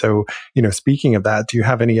life. And so, speaking of that, do you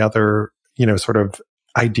have any other, sort of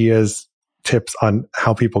ideas, tips on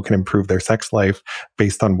how people can improve their sex life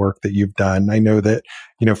based on work that you've done? I know that,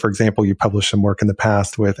 for example, you published some work in the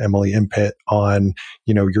past with Emily Impit on,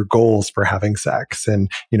 your goals for having sex. And,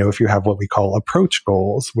 if you have what we call approach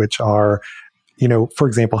goals, which are, for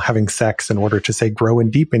example, having sex in order to say grow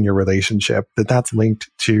and deepen your relationship, that's linked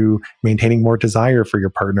to maintaining more desire for your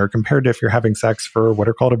partner compared to if you're having sex for what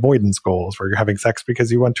are called avoidance goals, where you're having sex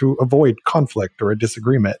because you want to avoid conflict or a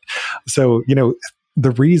disagreement. So,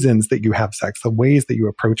 the reasons that you have sex, the ways that you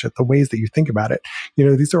approach it, the ways that you think about it,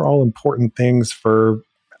 these are all important things for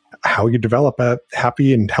how you develop a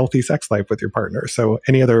happy and healthy sex life with your partner. So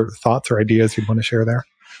any other thoughts or ideas you'd want to share there?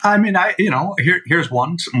 I mean, here's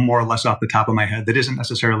one more or less off the top of my head that isn't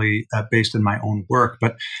necessarily based in my own work,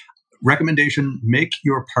 but recommendation: make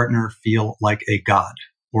your partner feel like a god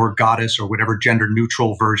or goddess or whatever gender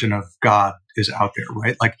neutral version of God is out there,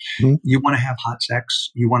 right? Like You want to have hot sex.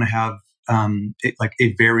 You want to have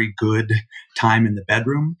a very good time in the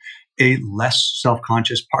bedroom. A less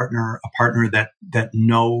self-conscious partner, a partner that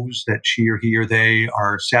knows that she or he or they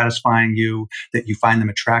are satisfying you, that you find them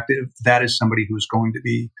attractive, that is somebody who's going to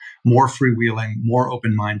be more freewheeling, more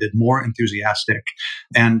open-minded, more enthusiastic.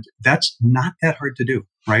 And that's not that hard to do,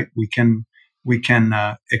 right? We can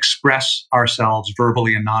express ourselves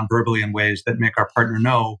verbally and non-verbally in ways that make our partner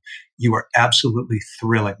know you are absolutely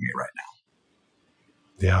thrilling me right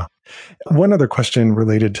now. Yeah. One other question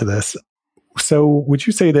related to this. So would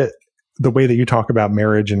you say that the way that you talk about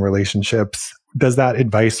marriage and relationships, does that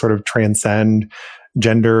advice sort of transcend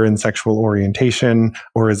gender and sexual orientation,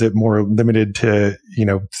 or is it more limited to,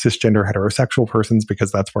 cisgender heterosexual persons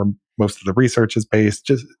because that's where most of the research is based?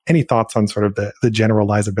 Just any thoughts on sort of the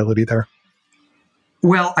generalizability there?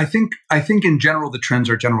 Well, I think in general, the trends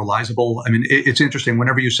are generalizable. I mean, it's interesting.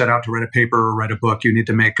 Whenever you set out to write a paper or write a book, you need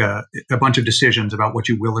to make a bunch of decisions about what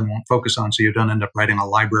you will and won't focus on, so you don't end up writing a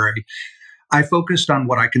library. I focused on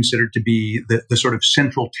what I considered to be the sort of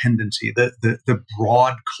central tendency, the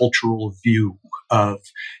broad cultural view of,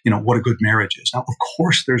 what a good marriage is. Now, of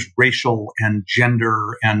course, there's racial and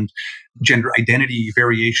gender identity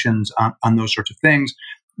variations on those sorts of things.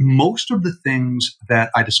 Most of the things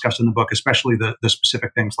that I discuss in the book, especially the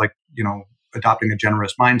specific things like, adopting a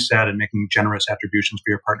generous mindset and making generous attributions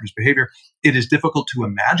for your partner's behavior, it is difficult to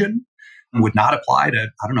imagine would not apply to,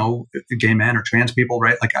 I don't know, gay men or trans people,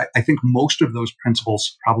 right? Like, I think most of those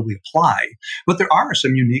principles probably apply, but there are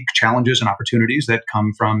some unique challenges and opportunities that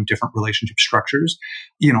come from different relationship structures.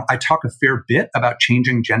 I talk a fair bit about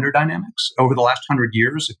changing gender dynamics over the last 100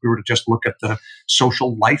 years. If we were to just look at the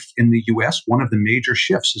social life in the US, one of the major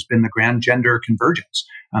shifts has been the grand gender convergence.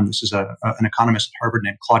 This is an economist at Harvard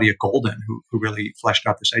named Claudia Golden who really fleshed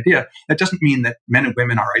out this idea. That doesn't mean that men and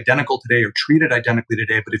women are identical today or treated identically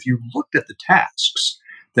today, but if you looked at the tasks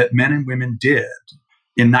that men and women did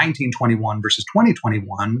in 1921 versus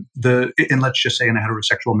 2021, and let's just say in a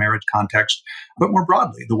heterosexual marriage context, but more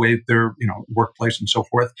broadly, the way their workplace and so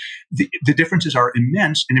forth, the differences are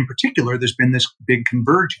immense. And in particular, there's been this big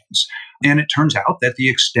convergence. And it turns out that the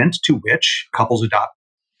extent to which couples adopt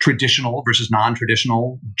traditional versus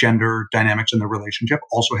non-traditional gender dynamics in the relationship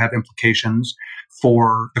also have implications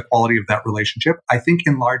for the quality of that relationship. I think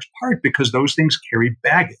in large part because those things carry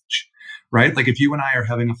baggage, right? Like if you and I are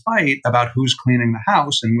having a fight about who's cleaning the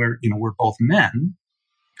house and we're both men,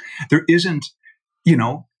 there isn't,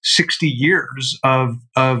 60 years of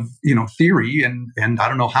theory and I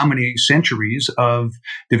don't know how many centuries of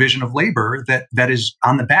division of labor that is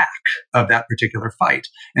on the back of that particular fight.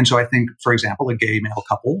 And so I think, for example, a gay male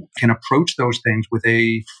couple can approach those things with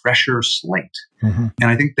a fresher slate. Mm-hmm. And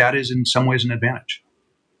I think that is in some ways an advantage.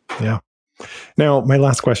 Yeah. Now, my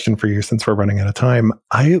last question for you, since we're running out of time,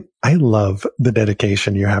 I love the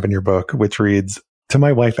dedication you have in your book, which reads, "To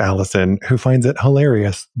my wife, Allison, who finds it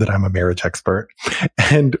hilarious that I'm a marriage expert."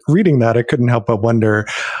 And reading that, I couldn't help but wonder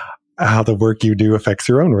how the work you do affects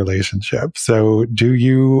your own relationship. So do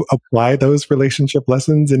you apply those relationship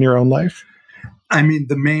lessons in your own life? I mean,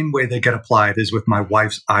 the main way they get applied is with my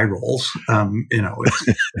wife's eye rolls. She and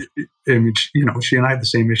I have the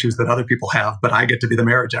same issues that other people have, but I get to be the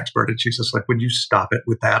marriage expert. And she's just like, would you stop it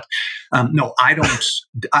with that? No, I don't.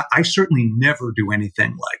 I certainly never do anything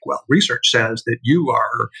like, well, research says that you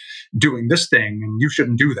are doing this thing and you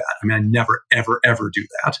shouldn't do that. I mean, I never, ever, ever do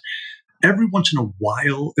that. Every once in a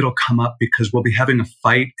while, it'll come up because we'll be having a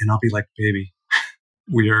fight and I'll be like, baby,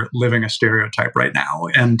 we are living a stereotype right now.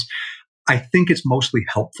 And I think it's mostly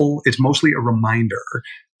helpful. It's mostly a reminder.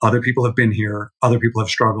 Other people have been here. Other people have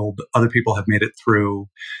struggled. Other people have made it through.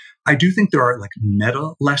 I do think there are like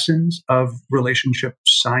meta lessons of relationship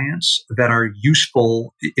science that are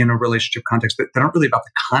useful in a relationship context that aren't really about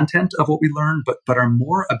the content of what we learn, but are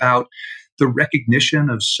more about the recognition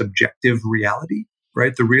of subjective reality.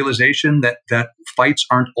 Right, the realization that fights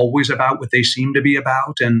aren't always about what they seem to be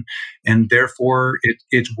about, and therefore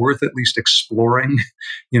it's worth at least exploring,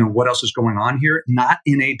 what else is going on here. Not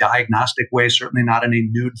in a diagnostic way, certainly not in a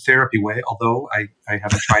nude therapy way, although I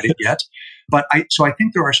haven't tried it yet. But I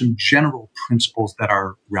think there are some general principles that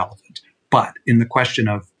are relevant. But in the question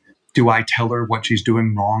of, do I tell her what she's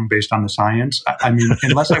doing wrong based on the science? I mean,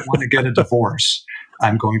 unless I want to get a divorce,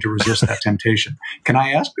 I'm going to resist that temptation. Can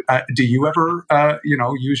I ask, do you ever,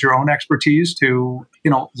 use your own expertise to,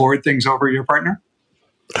 lord things over your partner?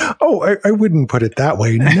 Oh, I wouldn't put it that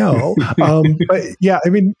way. No. But yeah, I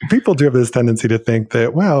mean, people do have this tendency to think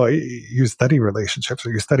that, well, you study relationships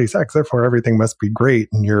or you study sex, therefore everything must be great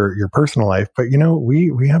in your personal life. But,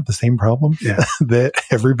 we have the same problems that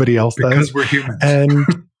everybody else does. Because we're humans. And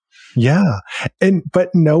yeah.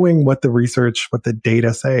 But knowing what the research, what the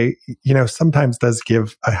data say, sometimes does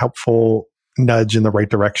give a helpful nudge in the right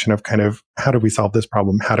direction of kind of, how do we solve this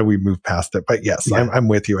problem? How do we move past it? But yes, yeah. I'm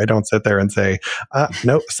with you. I don't sit there and say,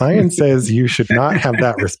 no, science says you should not have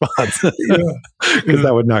that response, because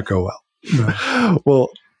that would not go well. Yeah. Well,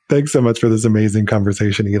 thanks so much for this amazing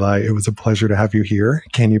conversation, Eli. It was a pleasure to have you here.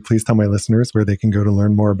 Can you please tell my listeners where they can go to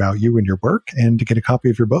learn more about you and your work and to get a copy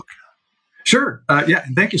of your book? Sure. Yeah.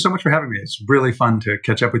 And thank you so much for having me. It's really fun to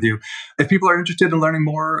catch up with you. If people are interested in learning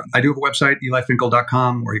more, I do have a website,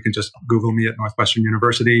 elifinkel.com, or you can just Google me at Northwestern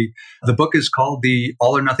University. The book is called The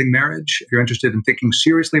All or Nothing Marriage. If you're interested in thinking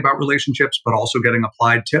seriously about relationships, but also getting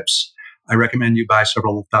applied tips, I recommend you buy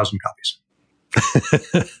several thousand copies.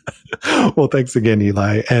 Well, thanks again,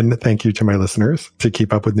 Eli. And thank you to my listeners. To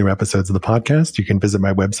keep up with new episodes of the podcast, you can visit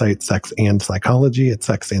my website, Sex and Psychology, at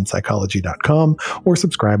sexandpsychology.com, or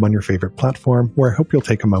subscribe on your favorite platform, where I hope you'll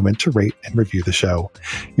take a moment to rate and review the show.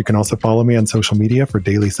 You can also follow me on social media for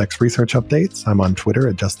daily sex research updates. I'm on Twitter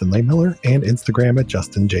at Justin Lehmiller and Instagram at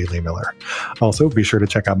Justin J. Lehmiller. Also, be sure to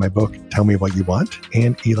check out my book, Tell Me What You Want,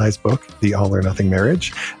 and Eli's book, The All or Nothing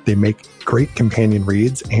Marriage. They make great companion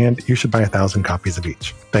reads, and you should buy 1,000 copies of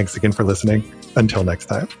each. Thanks again for listening. Until next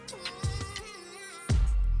time.